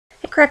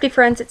crafty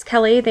friends, it's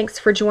Kelly. Thanks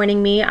for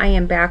joining me. I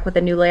am back with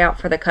a new layout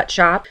for the Cut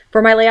Shop.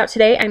 For my layout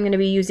today, I'm going to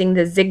be using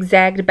the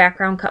Zig-Zagged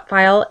background cut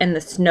file and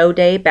the Snow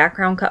Day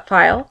background cut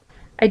file.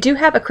 I do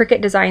have a Cricut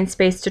Design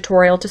Space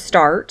tutorial to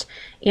start,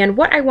 and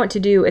what I want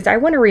to do is I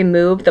want to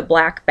remove the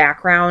black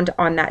background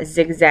on that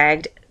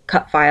Zig-Zagged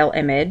cut file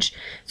image.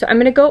 So I'm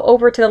going to go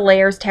over to the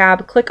Layers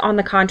tab, click on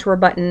the contour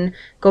button,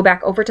 go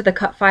back over to the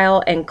cut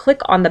file and click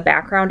on the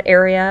background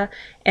area.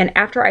 And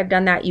after I've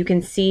done that, you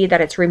can see that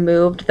it's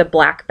removed the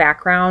black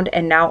background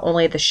and now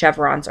only the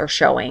chevrons are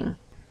showing.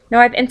 Now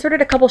I've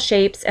inserted a couple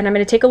shapes and I'm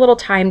going to take a little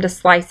time to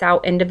slice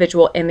out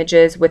individual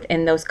images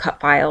within those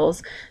cut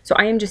files. So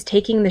I am just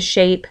taking the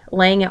shape,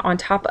 laying it on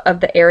top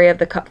of the area of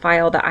the cut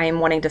file that I am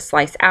wanting to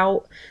slice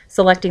out,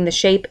 selecting the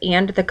shape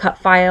and the cut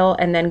file,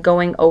 and then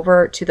going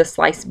over to the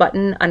slice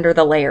button under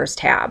the Layers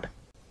tab.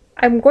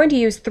 I'm going to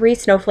use 3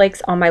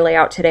 snowflakes on my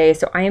layout today,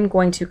 so I am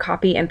going to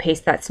copy and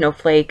paste that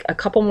snowflake a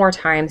couple more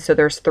times so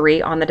there's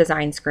 3 on the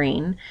design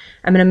screen.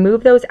 I'm going to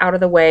move those out of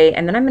the way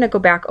and then I'm going to go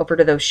back over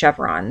to those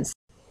chevrons.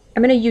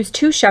 I'm going to use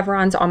 2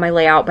 chevrons on my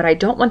layout, but I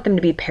don't want them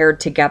to be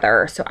paired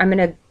together. So I'm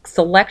going to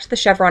select the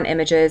chevron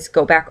images,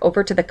 go back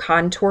over to the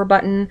contour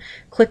button,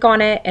 click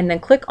on it, and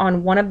then click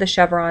on one of the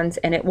chevrons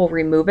and it will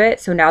remove it.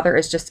 So now there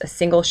is just a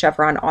single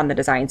chevron on the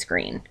design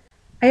screen.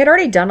 I had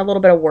already done a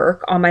little bit of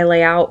work on my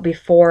layout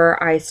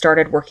before I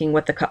started working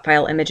with the cut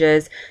file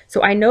images,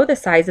 so I know the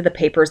size of the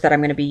papers that I'm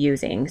going to be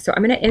using. So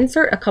I'm going to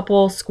insert a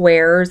couple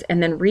squares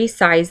and then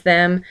resize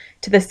them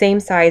to the same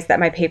size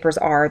that my papers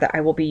are that I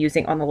will be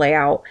using on the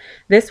layout.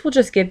 This will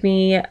just give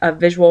me a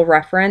visual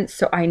reference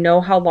so I know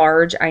how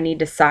large I need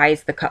to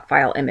size the cut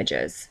file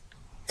images.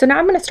 So now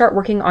I'm going to start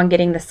working on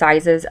getting the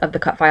sizes of the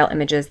cut file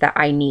images that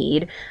I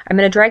need. I'm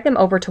going to drag them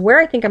over to where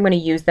I think I'm going to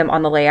use them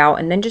on the layout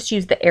and then just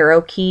use the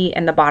arrow key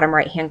in the bottom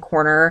right hand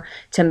corner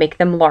to make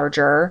them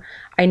larger.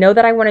 I know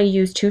that I want to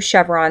use 2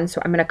 chevrons,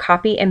 so I'm going to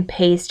copy and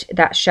paste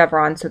that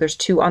chevron. So there's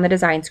 2 on the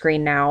design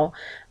screen now,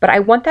 but I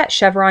want that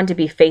chevron to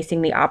be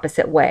facing the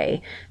opposite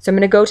way. So I'm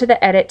going to go to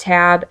the Edit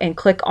tab and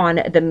click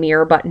on the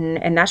mirror button,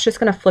 and that's just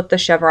going to flip the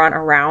chevron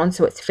around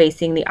so it's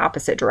facing the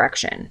opposite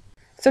direction.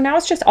 So now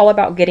it's just all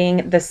about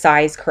getting the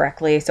size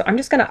correctly. So I'm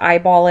just going to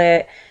eyeball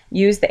it,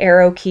 use the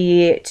arrow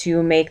key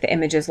to make the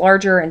images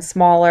larger and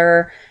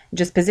smaller,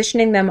 just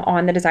positioning them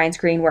on the design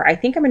screen where I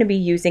think I'm going to be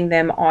using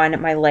them on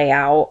my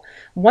layout.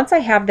 Once I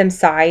have them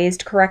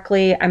sized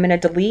correctly, I'm going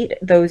to delete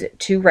those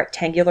 2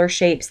 rectangular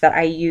shapes that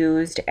I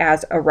used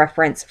as a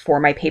reference for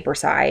my paper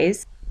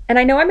size. And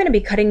I know I'm going to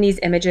be cutting these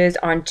images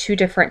on 2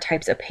 different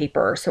types of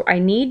paper. So I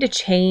need to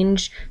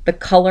change the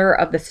color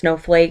of the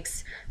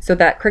snowflakes so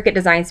that Cricut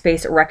Design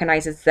Space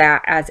recognizes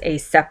that as a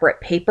separate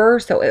paper.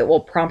 So it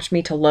will prompt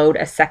me to load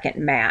a second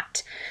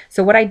mat.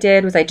 So what I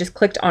did was I just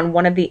clicked on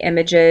one of the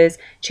images,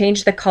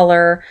 changed the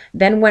color,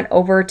 then went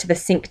over to the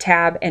Sync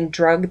tab and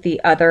drug the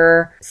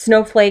other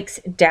snowflakes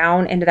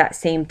down into that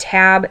same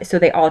tab so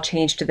they all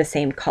changed to the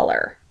same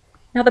color.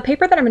 Now the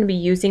paper that I'm going to be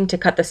using to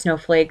cut the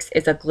snowflakes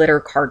is a glitter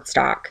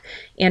cardstock.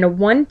 And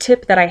one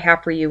tip that I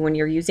have for you when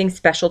you're using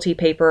specialty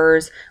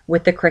papers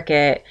with the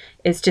Cricut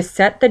is to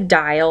set the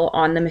dial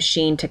on the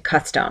machine to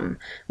custom.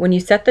 When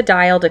you set the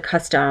dial to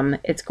custom,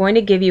 it's going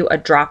to give you a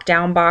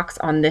drop-down box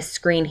on this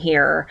screen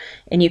here.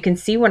 And you can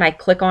see when I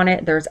click on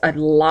it, there's a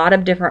lot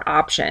of different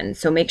options.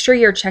 So make sure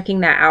you're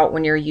checking that out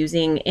when you're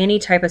using any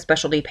type of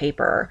specialty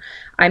paper.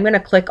 I'm going to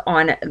click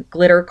on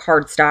glitter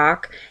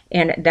cardstock,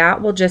 and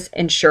that will just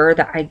ensure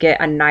that I get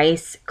a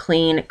nice,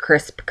 clean,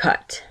 crisp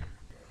cut.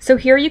 So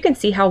here you can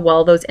see how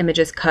well those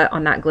images cut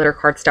on that glitter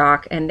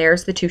cardstock, and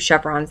there's the 2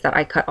 chevrons that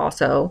I cut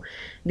also.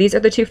 These are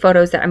the 2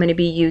 photos that I'm going to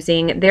be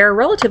using. They're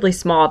relatively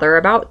small. They're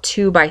about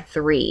 2 by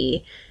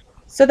 3.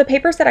 So the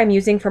papers that I'm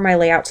using for my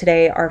layout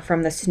today are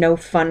from the Snow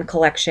Fun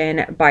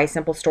collection by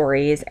Simple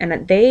Stories,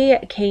 and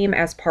they came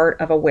as part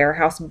of a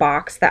warehouse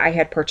box that I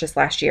had purchased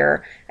last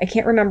year. I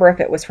can't remember if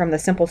it was from the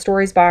Simple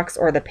Stories box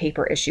or the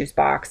Paper Issues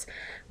box,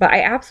 but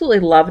I absolutely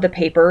love the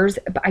papers,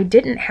 but I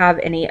didn't have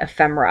any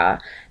ephemera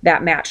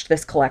that matched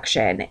this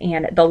collection.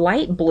 And the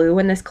light blue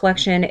in this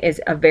collection is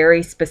a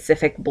very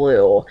specific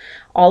blue.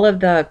 All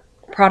of the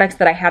products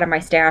that I had in my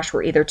stash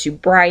were either too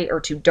bright or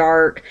too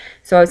dark.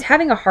 So I was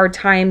having a hard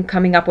time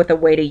coming up with a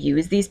way to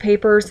use these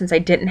papers since I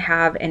didn't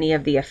have any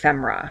of the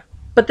ephemera.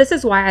 But this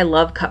is why I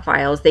love cut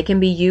files. They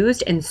can be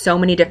used in so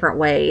many different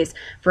ways.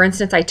 For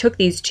instance, I took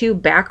these 2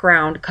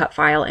 background cut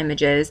file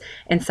images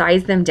and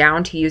sized them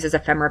down to use as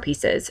ephemera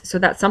pieces. So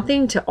that's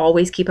something to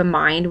always keep in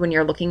mind when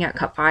you're looking at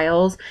cut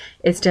files,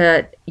 is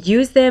to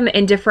use them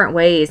in different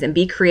ways and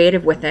be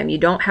creative with them. You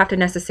don't have to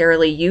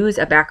necessarily use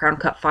a background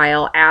cut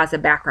file as a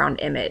background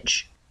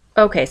image.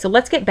 Okay, so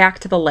let's get back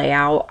to the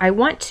layout. I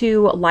want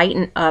to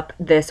lighten up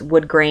this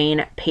wood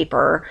grain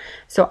paper.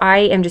 So I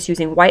am just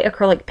using white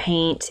acrylic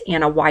paint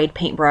and a wide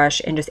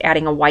paintbrush and just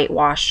adding a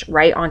whitewash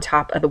right on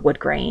top of the wood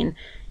grain.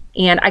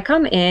 And I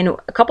come in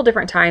a couple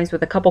different times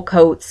with a couple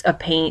coats of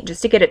paint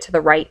just to get it to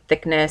the right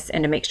thickness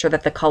and to make sure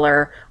that the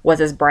color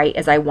was as bright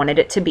as I wanted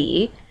it to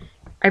be.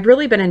 I've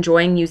really been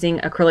enjoying using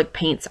acrylic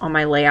paints on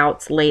my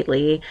layouts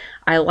lately.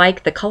 I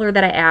like the color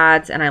that it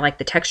adds and I like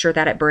the texture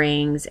that it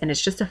brings, and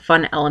it's just a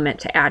fun element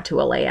to add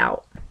to a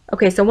layout.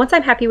 Okay, so once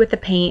I'm happy with the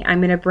paint, I'm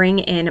going to bring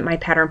in my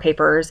pattern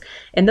papers,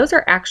 and those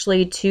are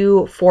actually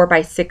 2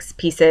 4x6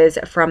 pieces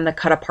from the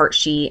cut apart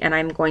sheet, and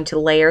I'm going to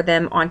layer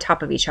them on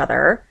top of each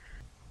other.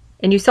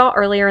 And you saw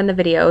earlier in the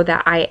video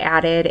that I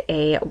added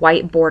a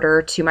white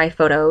border to my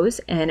photos,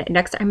 and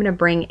next I'm going to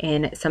bring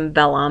in some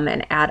vellum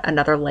and add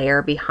another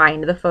layer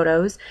behind the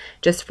photos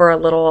just for a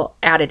little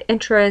added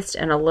interest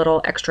and a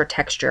little extra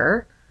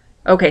texture.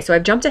 Okay, so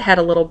I've jumped ahead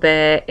a little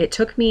bit. It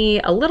took me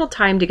a little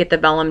time to get the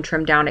vellum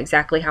trimmed down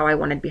exactly how I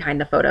wanted behind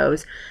the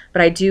photos,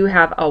 but I do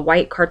have a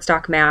white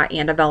cardstock mat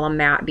and a vellum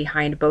mat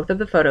behind both of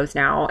the photos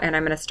now, and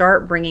I'm going to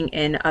start bringing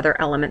in other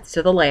elements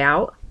to the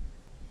layout.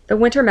 The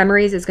Winter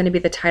Memories is going to be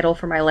the title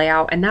for my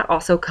layout, and that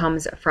also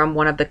comes from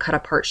one of the cut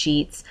apart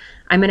sheets.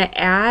 I'm going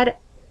to add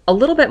a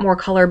little bit more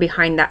color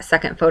behind that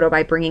second photo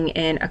by bringing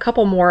in a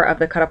couple more of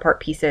the cut apart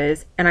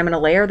pieces, and I'm going to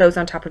layer those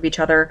on top of each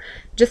other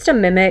just to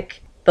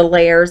mimic the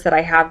layers that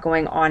I have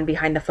going on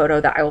behind the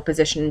photo that I will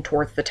position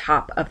towards the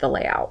top of the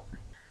layout.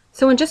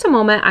 So in just a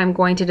moment, I'm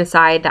going to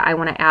decide that I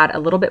want to add a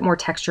little bit more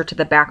texture to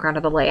the background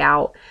of the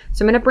layout.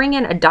 So I'm going to bring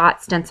in a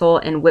dot stencil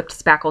and whipped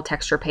spackle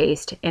texture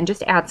paste and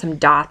just add some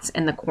dots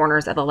in the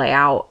corners of the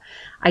layout.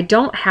 I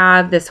don't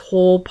have this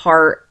whole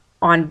part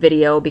on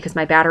video because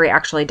my battery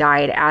actually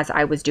died as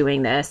I was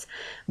doing this,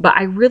 but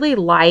I really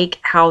like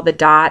how the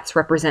dots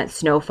represent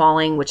snow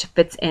falling, which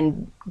fits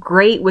in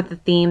great with the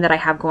theme that I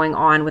have going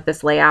on with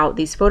this layout.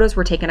 These photos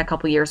were taken a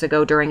couple years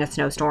ago during a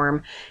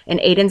snowstorm, and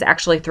Aiden's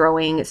actually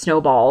throwing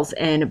snowballs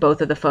in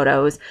both of the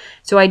photos.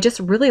 So I just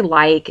really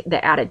like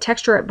the added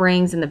texture it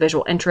brings and the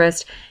visual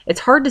interest.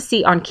 It's hard to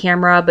see on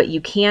camera, but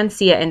you can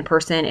see it in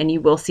person, and you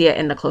will see it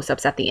in the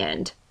close-ups at the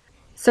end.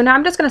 So now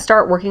I'm just going to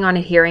start working on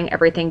adhering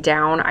everything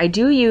down. I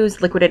do use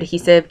liquid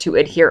adhesive to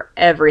adhere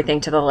everything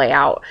to the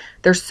layout.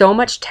 There's so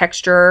much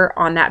texture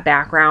on that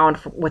background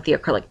with the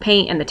acrylic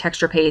paint and the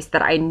texture paste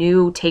that I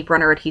knew tape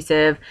runner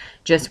adhesive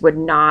just would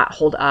not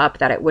hold up,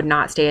 that it would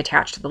not stay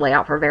attached to the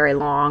layout for very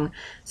long.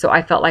 So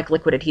I felt like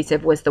liquid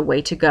adhesive was the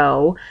way to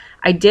go.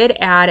 I did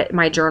add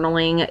my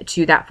journaling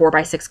to that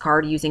 4x6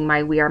 card using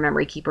my We Are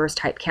Memory Keepers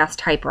typecast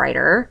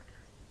typewriter.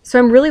 So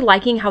I'm really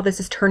liking how this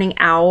is turning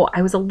out.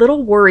 I was a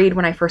little worried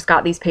when I first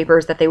got these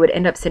papers that they would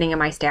end up sitting in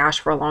my stash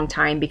for a long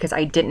time because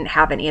I didn't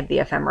have any of the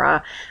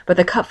ephemera, but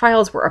the cut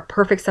files were a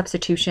perfect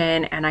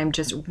substitution, and I'm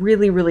just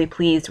really, really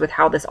pleased with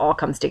how this all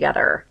comes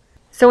together.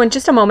 So in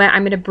just a moment,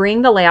 I'm going to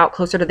bring the layout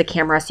closer to the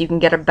camera so you can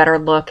get a better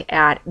look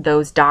at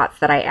those dots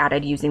that I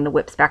added using the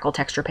whipped spackle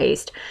texture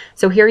paste.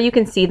 So here you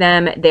can see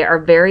them. They are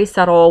very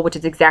subtle, which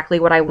is exactly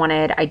what I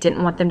wanted. I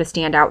didn't want them to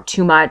stand out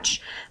too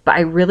much, but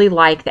I really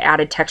like the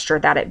added texture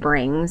that it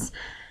brings.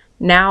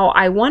 Now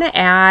I want to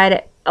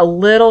add a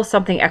little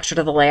something extra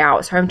to the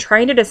layout. So I'm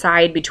trying to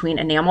decide between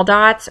enamel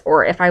dots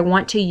or if I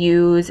want to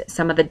use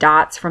some of the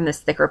dots from this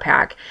thicker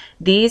pack.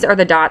 These are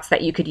the dots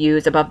that you could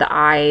use above the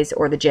eyes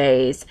or the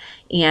J's,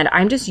 and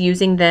I'm just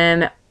using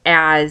them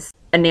as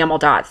enamel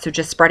dots, so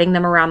just spreading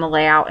them around the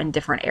layout in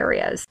different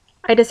areas.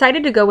 I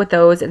decided to go with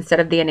those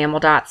instead of the enamel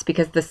dots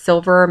because the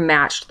silver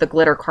matched the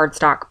glitter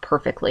cardstock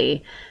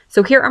perfectly.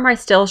 So here are my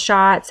still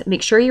shots.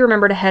 Make sure you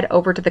remember to head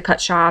over to the Cut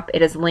Shop.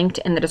 It is linked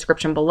in the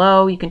description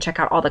below. You can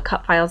check out all the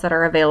cut files that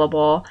are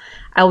available.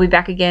 I will be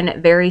back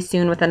again very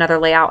soon with another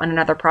layout and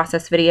another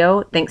process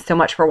video. Thanks so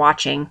much for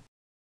watching.